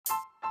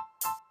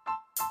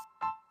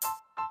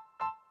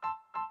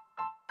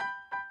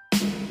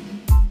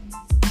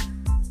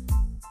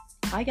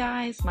Hi,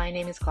 guys. My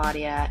name is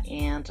Claudia,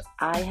 and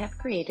I have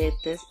created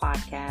this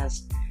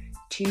podcast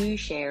to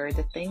share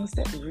the things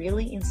that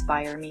really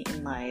inspire me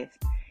in life.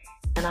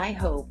 And I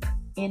hope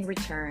in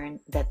return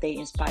that they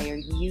inspire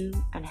you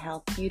and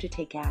help you to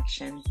take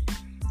action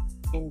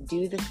and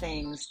do the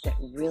things that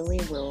really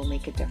will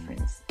make a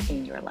difference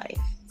in your life.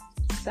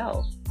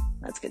 So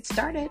let's get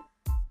started.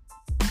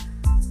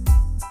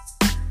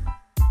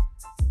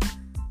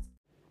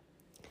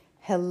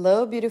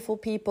 Hello, beautiful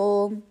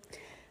people.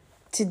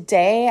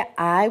 Today,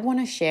 I want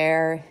to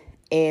share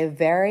a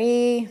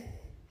very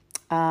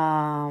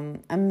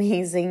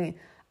amazing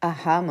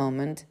aha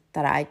moment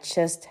that I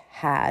just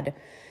had.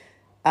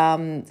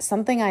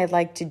 Something I'd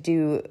like to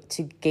do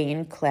to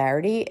gain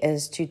clarity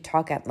is to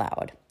talk out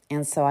loud.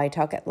 And so I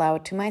talk out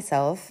loud to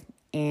myself,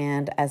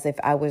 and as if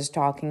I was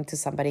talking to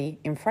somebody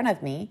in front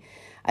of me.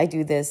 I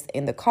do this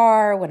in the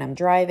car when I'm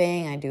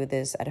driving. I do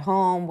this at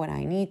home when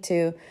I need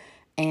to.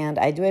 And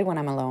I do it when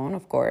I'm alone,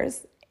 of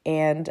course.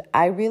 And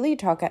I really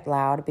talk out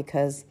loud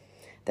because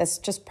that's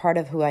just part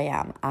of who I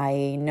am.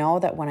 I know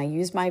that when I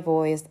use my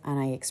voice and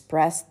I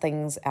express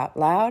things out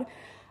loud,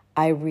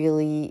 I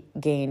really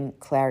gain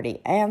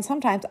clarity. And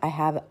sometimes I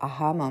have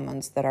aha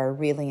moments that are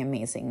really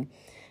amazing.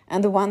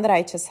 And the one that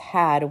I just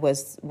had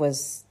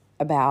was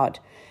about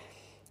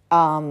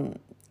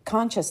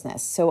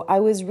consciousness. So I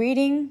was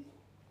reading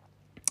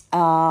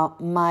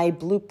my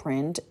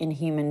blueprint in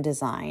human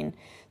design.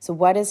 So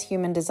what is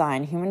human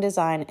design? Human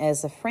design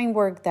is a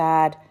framework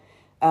that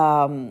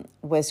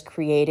was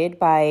created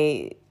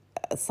by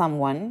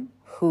someone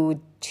who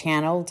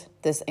channeled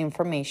this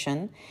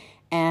information.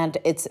 And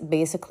it's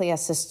basically a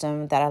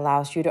system that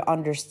allows you to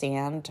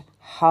understand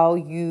how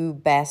you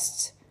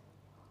best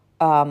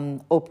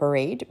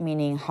operate,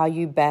 meaning how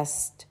you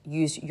best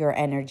use your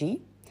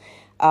energy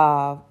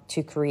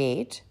to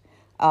create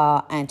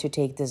and to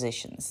take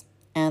decisions.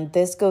 And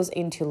this goes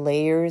into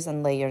layers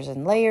and layers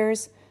and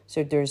layers.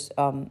 So there's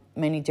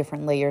many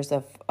different layers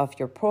of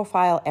your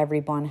profile.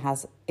 Everyone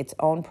has its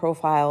own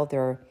profile.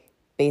 There are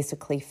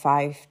basically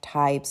 5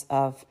 types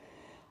of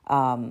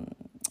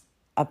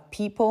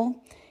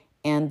people.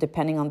 And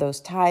depending on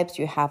those types,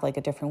 you have like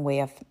a different way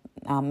of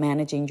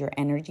managing your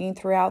energy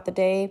throughout the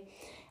day.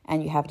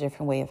 And you have a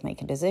different way of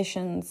making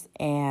decisions.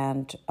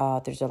 And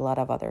there's a lot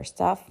of other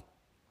stuff.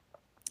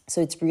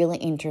 So it's really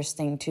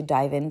interesting to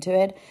dive into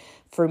it.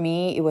 For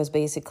me, it was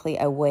basically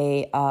a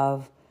way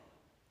of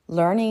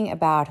learning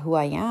about who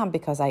I am,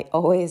 because I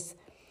always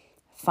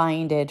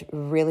find it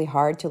really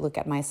hard to look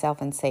at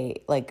myself and say,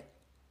 like,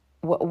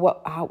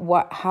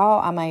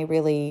 how am I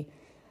really,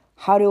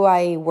 how do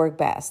I work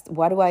best?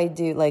 What do I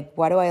do? Like,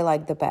 what do I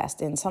like the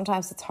best? And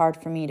sometimes it's hard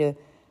for me to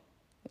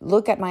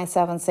look at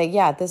myself and say,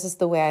 yeah, this is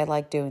the way I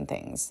like doing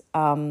things.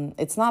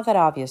 It's not that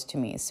obvious to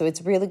me. So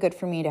it's really good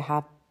for me to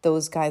have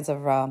those kinds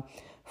of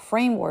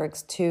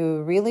frameworks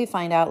to really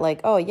find out,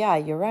 like, oh yeah,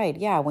 you're right.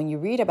 Yeah, when you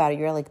read about it,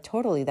 you're like,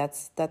 totally,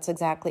 that's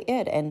exactly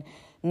it. And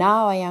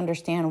now I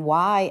understand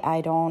why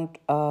I don't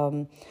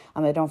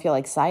feel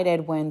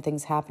excited when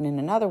things happen in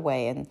another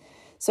way. And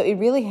so it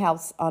really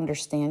helps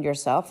understand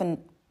yourself, and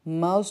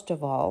most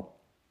of all,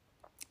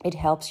 it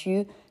helps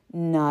you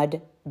not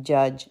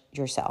judge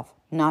yourself,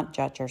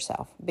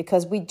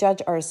 because we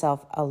judge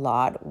ourselves a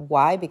lot.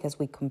 Why? Because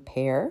we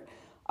compare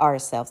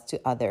ourselves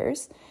to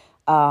others.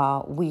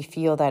 We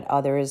feel that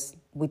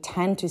we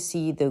tend to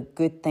see the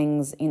good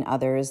things in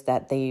others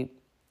that they,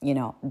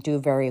 do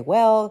very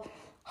well,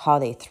 how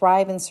they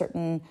thrive in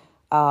certain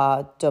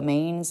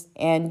domains.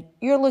 And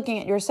you're looking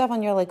at yourself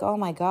and you're like, oh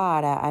my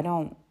God,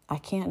 I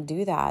can't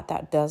do that.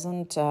 That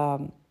doesn't,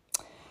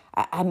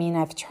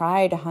 I've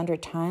tried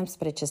 100 times,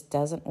 but it just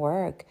doesn't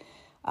work.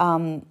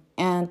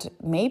 And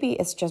maybe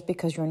it's just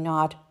because you're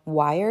not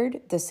wired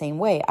the same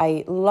way.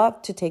 I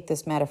love to take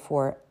this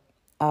metaphor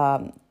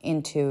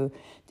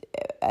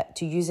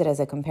to use it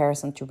as a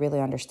comparison to really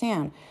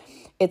understand.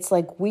 It's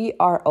like we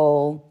are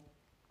all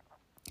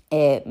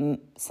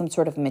some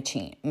sort of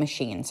machine.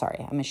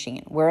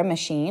 We're a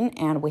machine,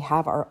 and we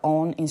have our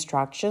own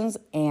instructions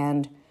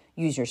and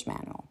user's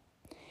manual.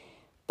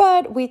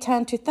 But we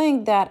tend to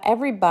think that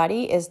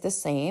everybody is the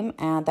same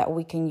and that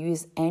we can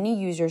use any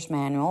user's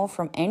manual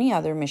from any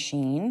other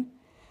machine,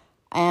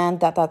 and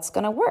that's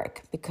going to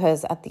work,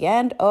 because at the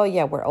end, oh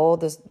yeah, we're all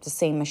the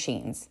same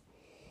machines.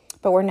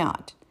 But we're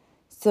not.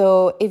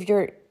 So if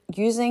you're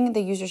using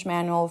the user's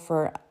manual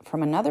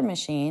from another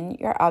machine,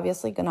 you're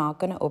obviously not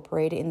going to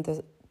operate in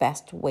the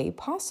best way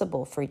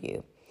possible for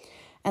you.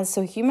 And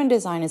so human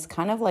design is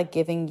kind of like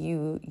giving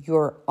you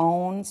your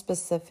own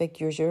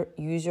specific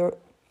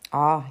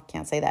I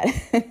can't say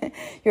that.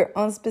 Your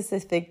own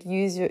specific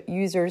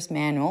user's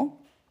manual,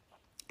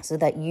 so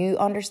that you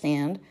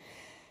understand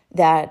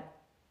that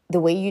the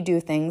way you do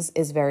things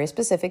is very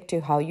specific to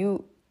how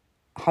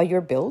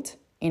you're built,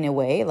 in a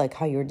way, like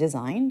how you're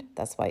designed.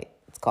 That's why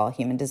it's called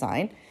human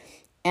design.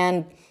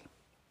 And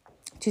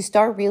to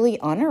start really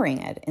honoring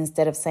it,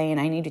 instead of saying,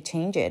 I need to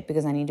change it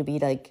because I need to be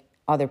like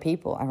other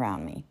people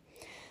around me.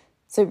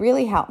 So it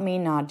really helped me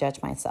not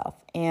judge myself.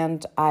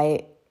 And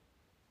I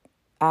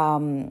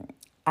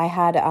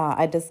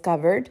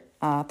discovered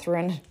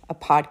through a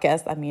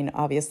podcast. I mean,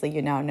 obviously,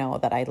 you now know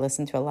that I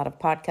listen to a lot of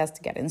podcasts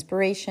to get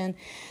inspiration.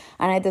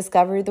 And I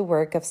discovered the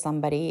work of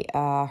somebody.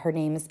 Her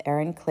name is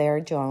Erin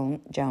Claire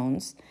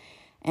Jones.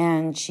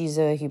 And she's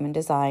a human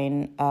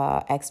design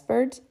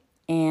expert.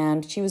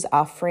 And she was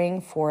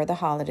offering for the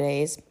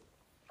holidays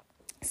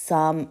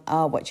some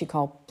what she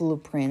called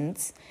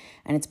blueprints.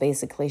 And it's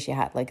basically, she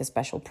had like a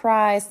special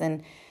prize.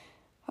 And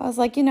I was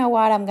like, you know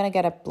what? I'm going to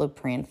get a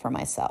blueprint for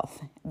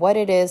myself. What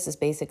it is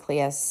basically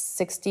a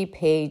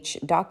 60-page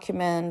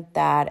document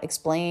that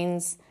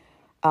explains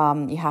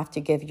you have to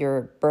give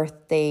your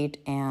birth date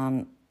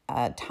and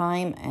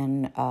time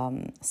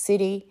and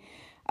city.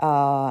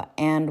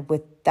 And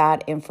with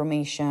that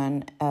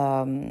information,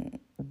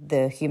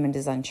 the human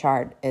design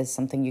chart is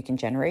something you can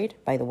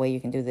generate. By the way, you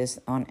can do this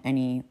on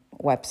any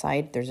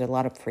website. There's a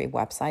lot of free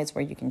websites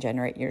where you can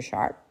generate your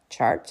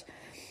chart.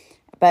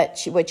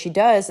 But what she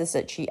does is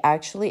that she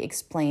actually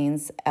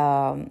explains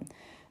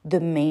the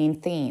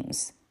main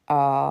themes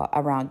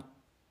around,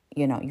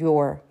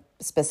 your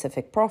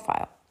specific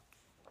profile.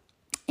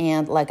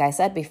 And like I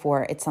said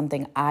before, it's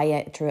something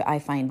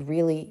I find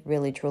really,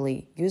 really,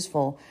 truly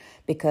useful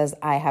because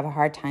I have a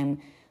hard time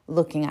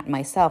looking at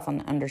myself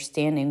and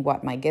understanding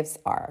what my gifts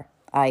are.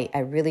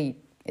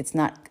 It's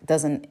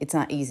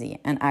not easy.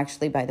 And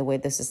actually, by the way,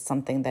 this is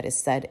something that is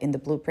said in the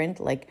blueprint.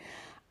 Like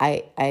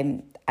I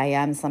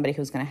am somebody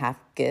who's going to have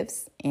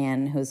gifts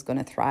and who's going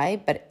to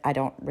thrive, but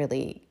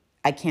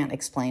I can't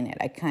explain it.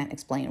 I can't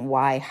explain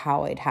why,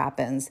 how it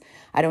happens.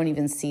 I don't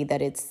even see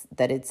that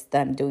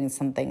I'm doing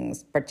something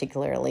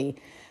particularly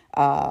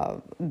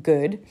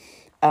good.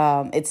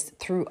 It's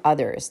through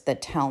others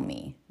that tell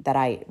me that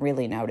I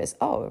really notice,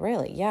 oh,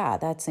 really? Yeah,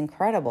 that's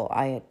incredible.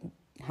 I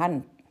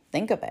hadn't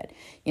think of it,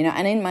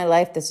 and in my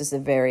life, this is a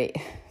very,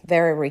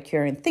 very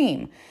recurring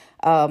theme.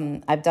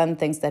 I've done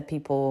things that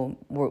people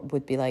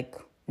would be like,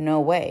 no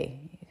way.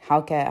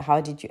 How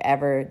did you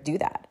ever do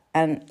that?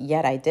 And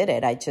yet I did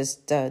it. I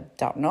just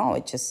don't know.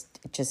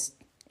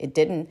 It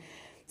didn't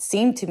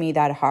seem to me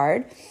that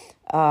hard.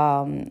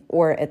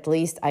 Or at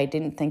least I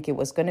didn't think it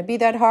was going to be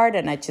that hard,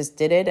 and I just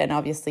did it. And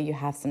obviously you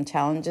have some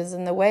challenges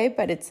in the way,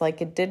 but it's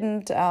like it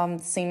didn't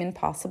seem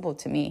impossible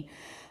to me.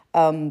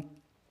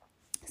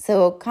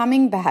 So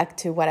coming back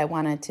to what I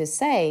wanted to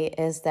say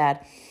is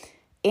that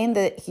in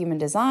the human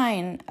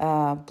design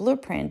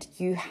blueprint,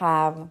 you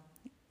have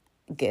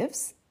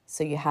gifts.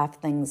 So you have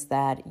things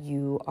that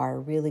you are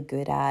really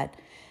good at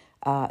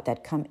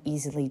that come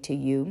easily to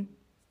you.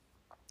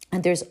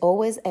 And there's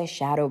always a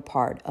shadow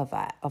part of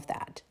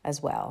that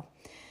as well.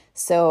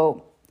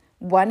 So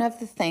one of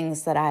the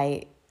things that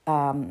I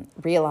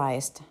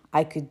realized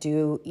I could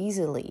do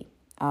easily,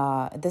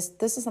 this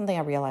is something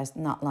I realized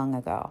not long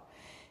ago,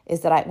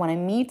 is that when I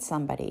meet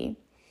somebody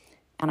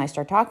and I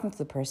start talking to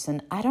the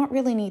person, I don't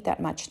really need that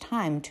much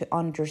time to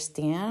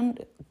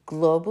understand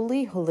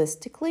globally,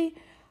 holistically,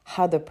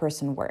 how the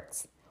person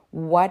works,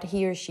 what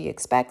he or she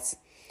expects,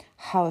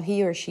 how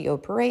he or she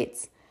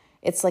operates.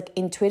 It's like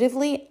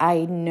intuitively,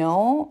 I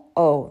know,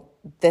 oh,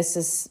 this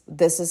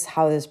is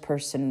how this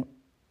person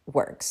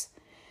works.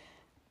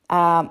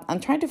 I'm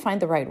trying to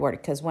find the right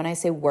word because when I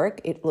say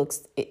work, it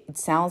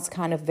sounds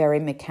kind of very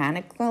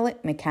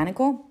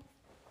mechanical.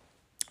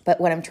 But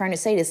what I'm trying to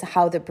say is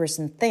how the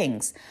person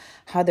thinks,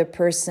 how the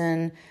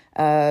person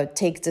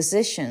takes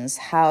decisions,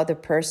 what the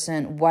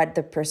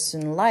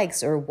person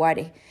likes or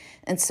what.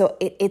 And so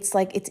it's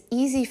like it's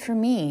easy for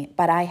me,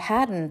 but I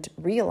hadn't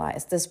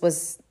realized this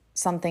was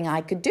something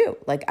I could do.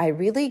 Like I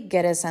really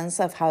get a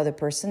sense of how the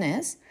person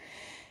is,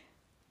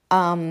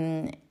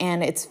 and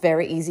it's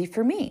very easy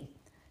for me.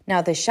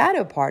 Now, the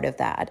shadow part of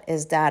that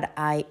is that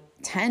I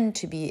tend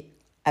to be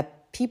a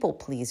people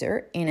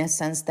pleaser in a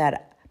sense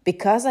that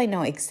because I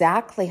know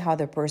exactly how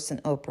the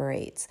person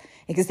operates,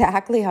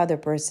 exactly how the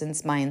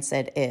person's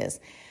mindset is,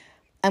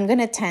 I'm going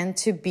to tend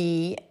to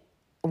be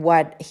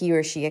what he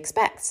or she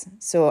expects.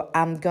 So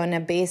I'm going to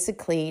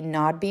basically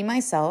not be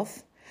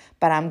myself,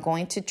 but I'm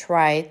going to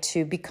try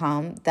to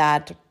become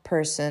that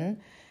person's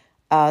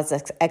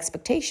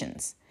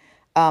expectations.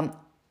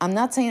 I'm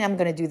not saying I'm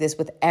going to do this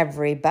with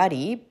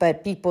everybody,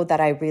 but people that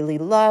I really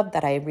love,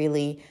 that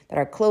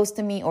are close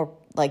to me, or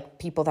like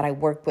people that I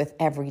work with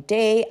every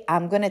day,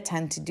 I'm going to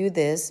tend to do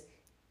this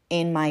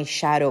in my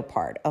shadow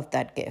part of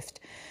that gift.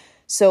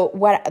 So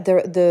what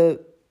the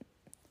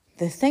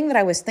thing that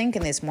I was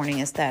thinking this morning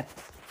is that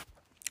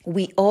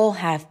we all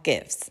have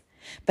gifts,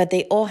 but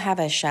they all have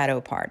a shadow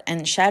part.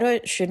 And shadow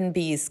shouldn't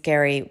be a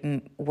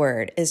scary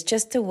word. It's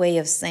just a way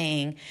of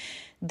saying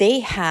they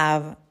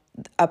have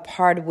a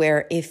part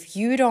where if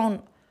you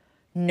don't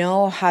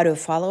know how to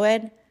follow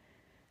it,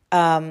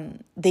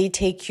 they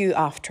take you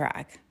off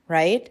track,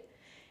 right?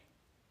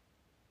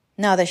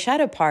 Now, the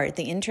shadow part,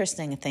 the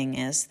interesting thing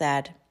is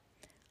that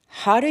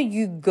how do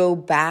you go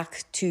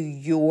back to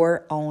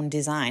your own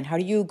design? How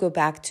do you go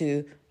back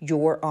to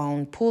your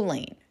own pull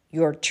lane,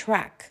 your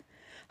track?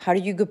 How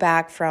do you go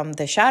back from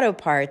the shadow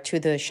part to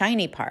the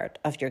shiny part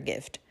of your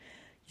gift?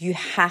 You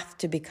have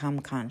to become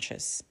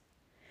conscious.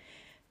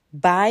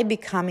 By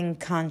becoming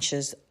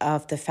conscious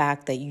of the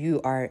fact that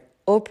you are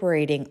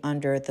operating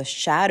under the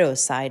shadow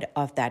side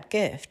of that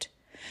gift,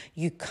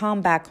 you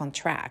come back on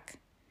track.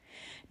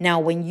 Now,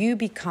 when you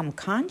become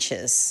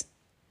conscious,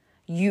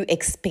 you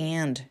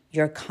expand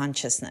your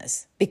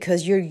consciousness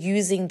because you're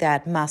using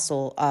that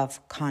muscle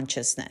of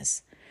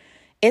consciousness.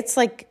 It's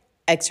like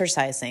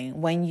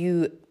exercising. When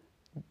you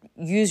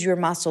use your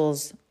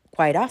muscles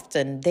quite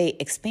often, they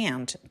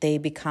expand. They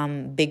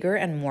become bigger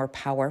and more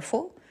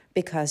powerful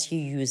because you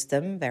use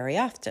them very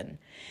often.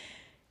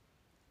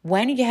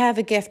 When you have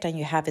a gift and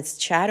you have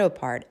its shadow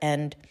part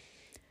and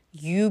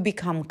you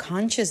become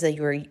conscious that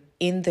you're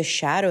in the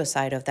shadow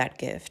side of that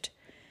gift,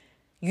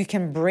 you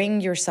can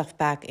bring yourself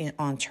back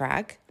on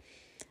track,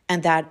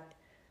 and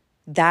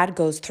that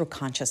goes through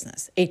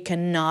consciousness. It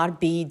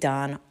cannot be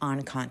done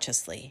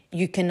unconsciously.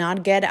 You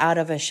cannot get out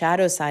of a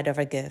shadow side of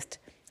a gift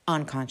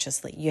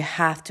unconsciously. You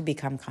have to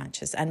become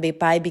conscious. And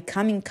by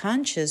becoming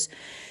conscious,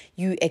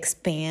 you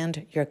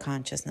expand your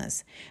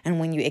consciousness. And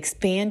when you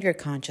expand your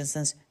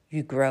consciousness,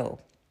 you grow.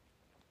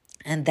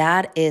 And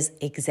that is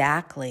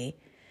exactly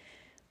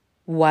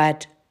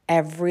what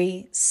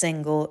every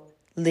single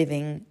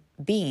living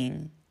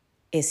being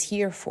is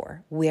here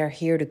for. We are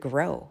here to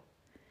grow.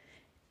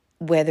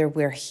 Whether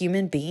we're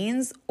human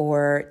beings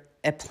or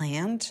a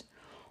plant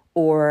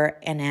or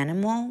an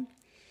animal,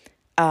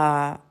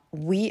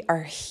 we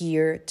are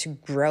here to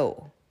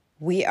grow.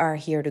 We are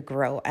here to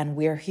grow, and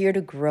we are here to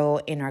grow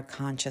in our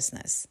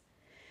consciousness.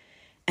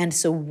 And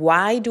so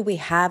why do we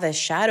have a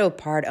shadow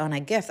part on a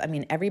gift? I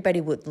mean,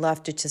 everybody would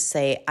love to just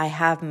say, I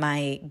have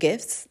my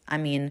gifts.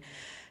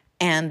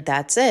 And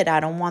that's it. I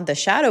don't want the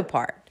shadow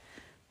part.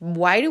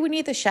 Why do we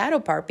need the shadow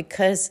part?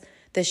 Because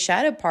the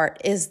shadow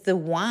part is the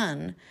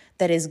one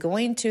that is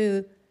going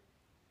to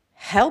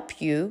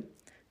help you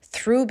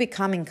through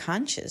becoming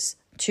conscious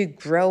to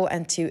grow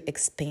and to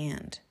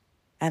expand.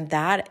 And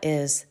that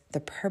is the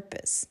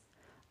purpose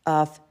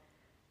of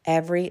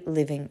every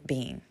living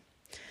being.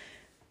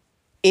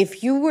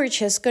 If you were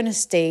just going to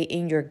stay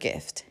in your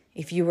gift,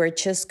 if you were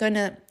just going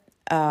to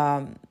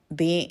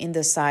be in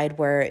the side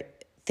where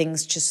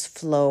things just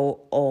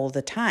flow all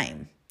the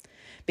time,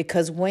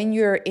 because when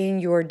you're in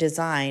your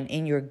design,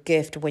 in your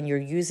gift, when you're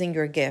using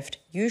your gift,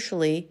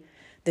 usually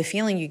the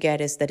feeling you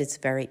get is that it's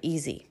very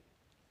easy.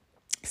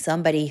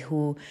 Somebody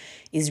who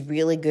is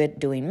really good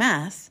doing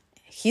math,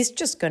 he's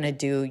just going to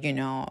do,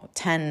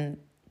 10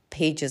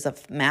 pages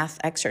of math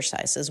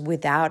exercises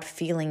without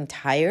feeling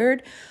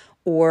tired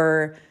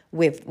or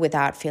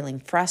without feeling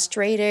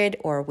frustrated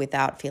or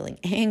without feeling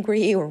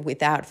angry or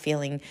without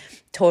feeling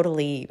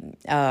totally,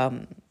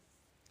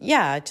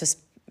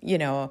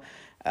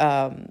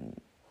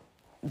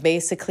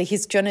 basically,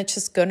 he's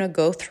just gonna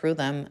go through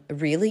them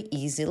really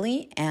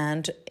easily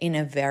and in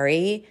a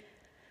very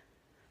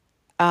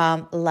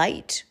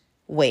light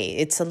way.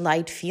 It's a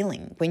light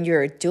feeling. When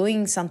you're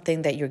doing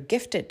something that you're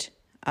gifted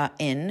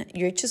in,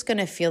 you're just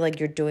gonna feel like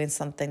you're doing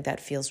something that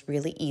feels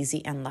really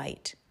easy and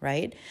light,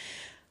 right?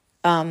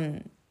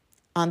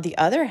 On the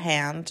other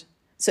hand,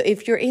 so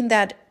if you're in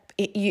that,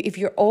 if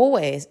you're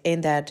always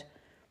in that,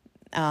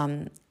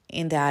 I'm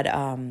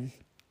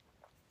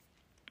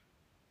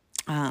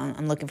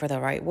looking for the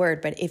right word,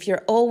 but if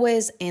you're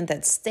always in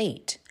that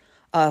state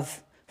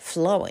of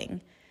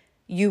flowing,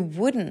 you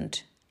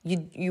wouldn't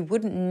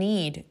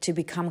need to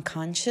become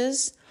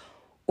conscious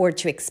or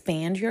to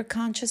expand your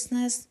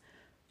consciousness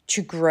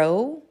to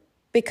grow,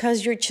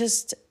 because you're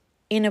just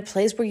in a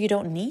place where you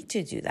don't need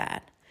to do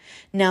that.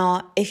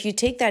 Now, if you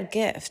take that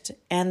gift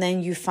and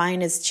then you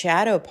find its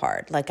shadow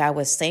part, like I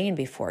was saying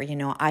before,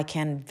 I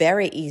can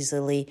very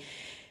easily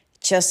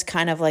just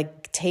kind of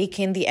like take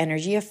in the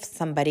energy of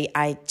somebody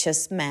I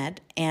just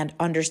met and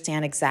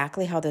understand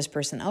exactly how this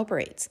person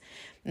operates.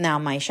 Now,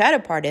 my shadow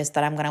part is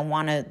that I'm going to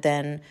want to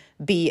then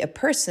be a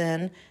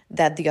person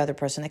that the other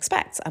person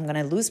expects. I'm going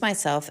to lose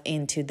myself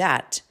into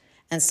that.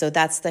 And so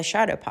that's the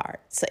shadow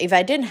part. So if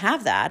I didn't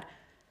have that,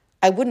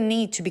 I wouldn't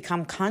need to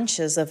become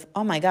conscious of,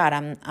 oh my God,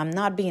 I'm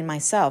not being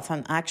myself.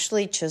 I'm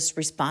actually just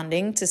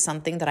responding to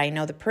something that I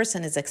know the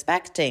person is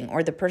expecting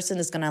or the person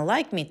is going to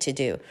like me to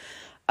do.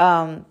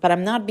 But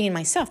I'm not being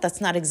myself.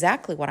 That's not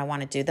exactly what I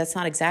want to do. That's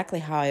not exactly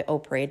how I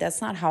operate.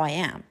 That's not how I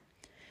am.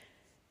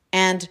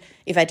 And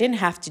if I didn't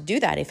have to do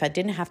that, if I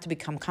didn't have to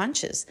become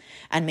conscious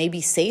and maybe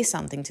say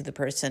something to the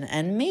person,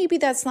 and maybe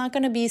that's not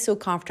going to be so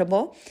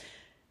comfortable,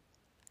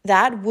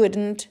 that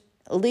wouldn't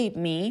lead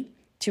me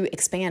to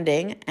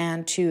expanding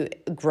and to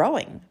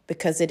growing,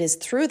 because it is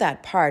through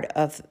that part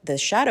of the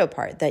shadow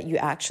part that you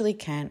actually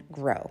can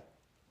grow.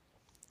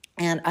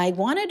 And I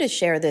wanted to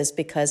share this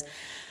because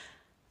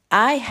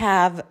I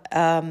have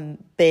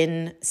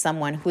been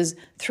someone who's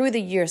through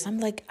the years, I'm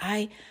like,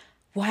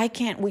 why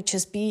can't we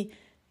just be,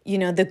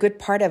 the good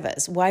part of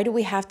us? Why do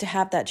we have to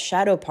have that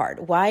shadow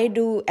part? Why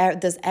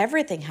does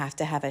everything have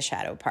to have a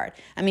shadow part?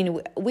 I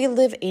mean, we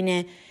live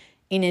in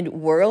in a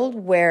world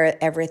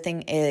where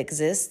everything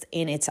exists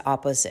in its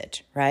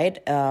opposite, right?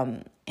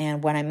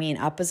 And when I mean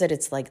opposite,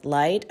 it's like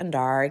light and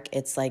dark.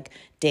 It's like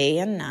day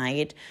and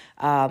night,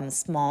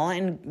 small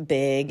and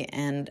big,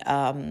 and,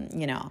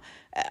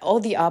 all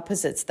the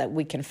opposites that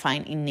we can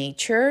find in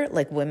nature,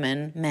 like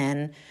women,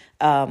 men.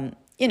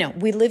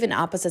 We live in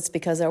opposites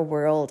because our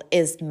world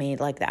is made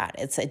like that.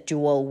 It's a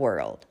dual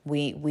world.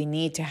 We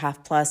need to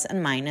have plus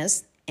and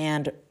minus,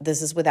 and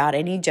this is without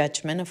any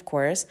judgment, of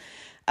course.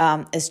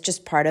 It's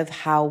just part of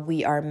how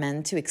we are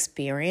meant to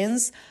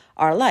experience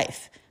our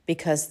life.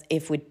 Because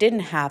if we didn't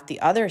have the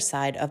other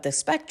side of the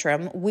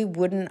spectrum, we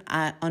wouldn't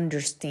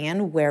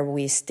understand where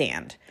we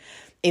stand.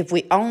 If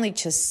we only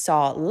just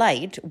saw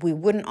light, we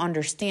wouldn't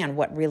understand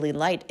what really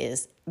light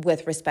is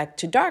with respect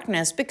to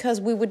darkness,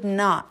 because we would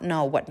not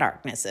know what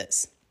darkness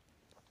is.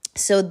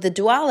 So the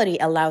duality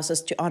allows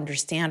us to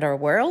understand our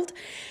world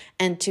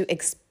and to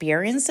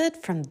experience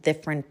it from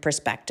different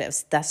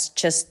perspectives. That's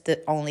just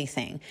the only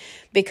thing.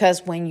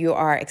 Because when you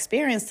are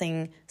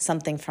experiencing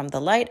something from the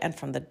light and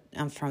from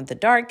the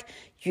dark,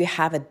 you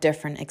have a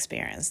different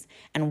experience.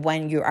 And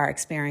when you are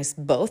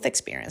experiencing both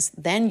experience,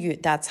 then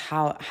that's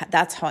how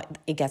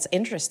it gets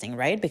interesting,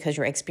 right? Because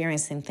you're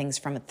experiencing things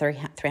from a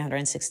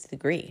 360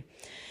 degree.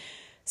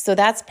 So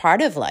that's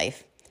part of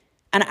life.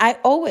 And I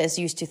always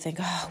used to think,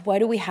 why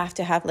do we have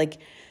to have, like,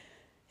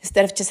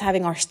 instead of just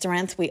having our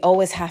strength, we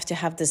always have to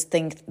have this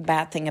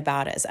bad thing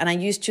about us. And I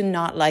used to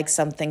not like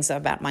some things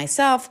about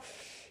myself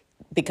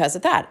because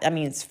of that. I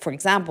mean, for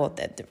example,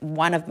 that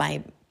one of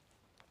my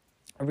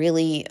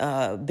really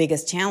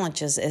biggest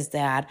challenges is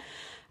that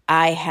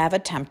I have a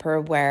temper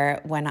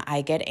where when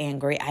I get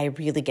angry, I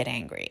really get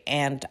angry.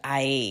 And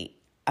I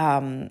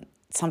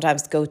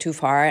sometimes go too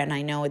far, and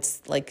I know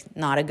it's like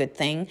not a good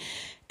thing.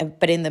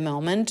 But in the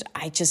moment,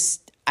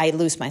 I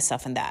lose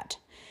myself in that.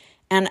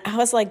 And I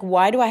was like,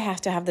 why do I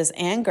have to have this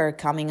anger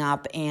coming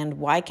up? And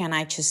why can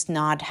I just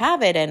not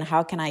have it? And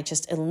how can I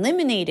just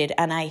eliminate it?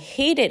 And I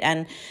hate it.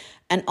 And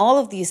all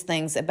of these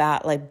things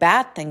about, like,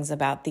 bad things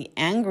about the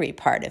angry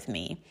part of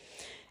me.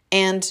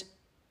 And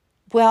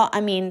well,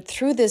 I mean,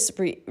 through these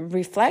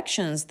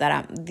reflections that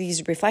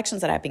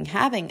I've been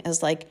having,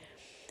 is like,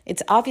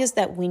 it's obvious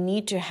that we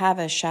need to have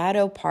a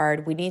shadow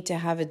part. We need to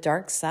have a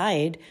dark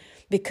side,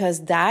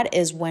 because that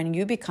is when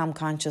you become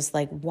conscious,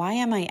 like, why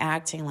am I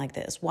acting like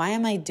this? Why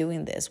am I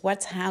doing this?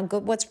 What's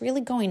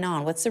really going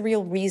on? What's the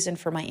real reason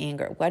for my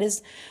anger?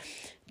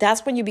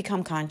 That's when you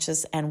become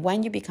conscious. And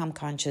when you become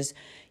conscious,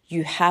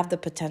 you have the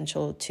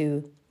potential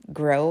to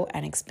grow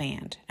and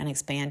expand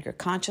your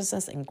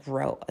consciousness and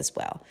grow as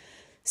well.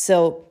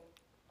 So,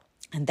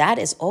 and that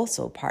is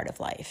also part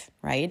of life,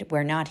 right?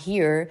 We're not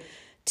here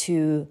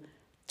to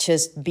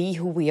just be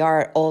who we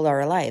are all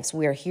our lives.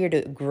 We are here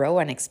to grow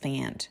and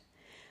expand.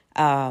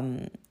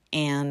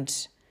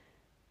 And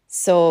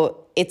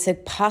so it's a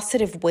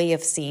positive way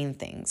of seeing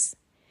things.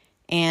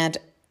 And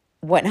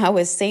when I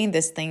was saying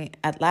this thing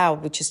out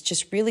loud, which is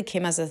just really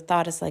came as a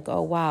thought, it's like,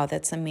 oh, wow,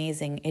 that's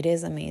amazing. It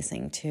is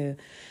amazing to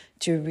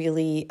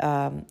really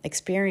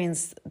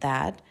experience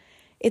that.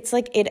 It's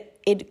like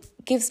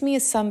it gives me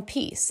some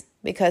peace,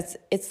 because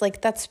it's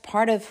like that's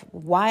part of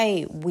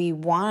why we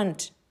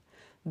want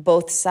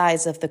both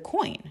sides of the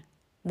coin.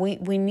 We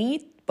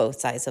need both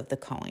sides of the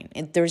coin.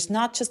 There's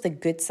not just a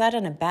good side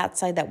and a bad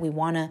side that we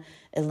want to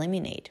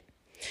eliminate.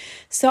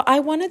 So I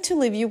wanted to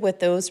leave you with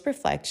those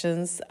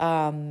reflections,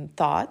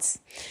 thoughts.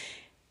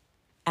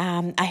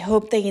 I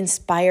hope they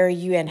inspire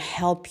you and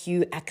help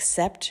you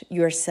accept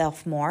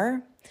yourself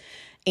more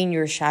in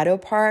your shadow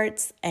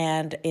parts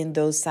and in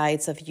those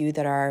sides of you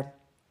that are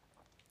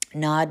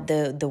not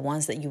the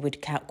ones that you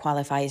would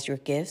qualify as your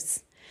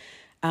gifts,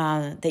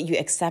 that you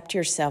accept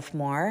yourself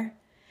more.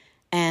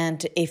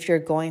 And if you're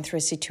going through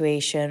a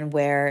situation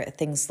where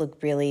things look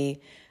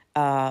really,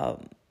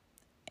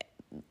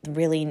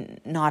 really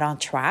not on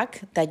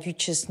track, that you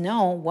just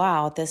know,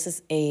 wow, this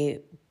is a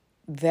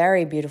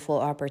very beautiful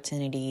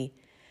opportunity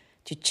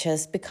to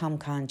just become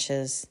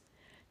conscious,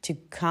 to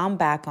come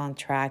back on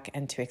track,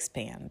 and to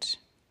expand.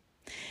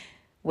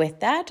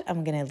 With that,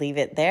 I'm going to leave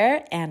it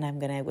there, and I'm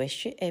going to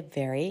wish you a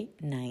very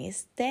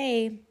nice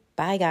day.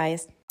 Bye,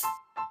 guys.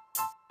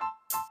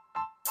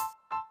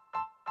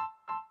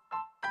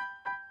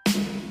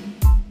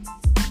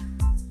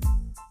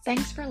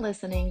 Thanks for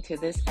listening to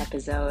this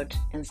episode,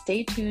 and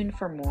stay tuned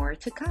for more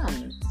to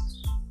come.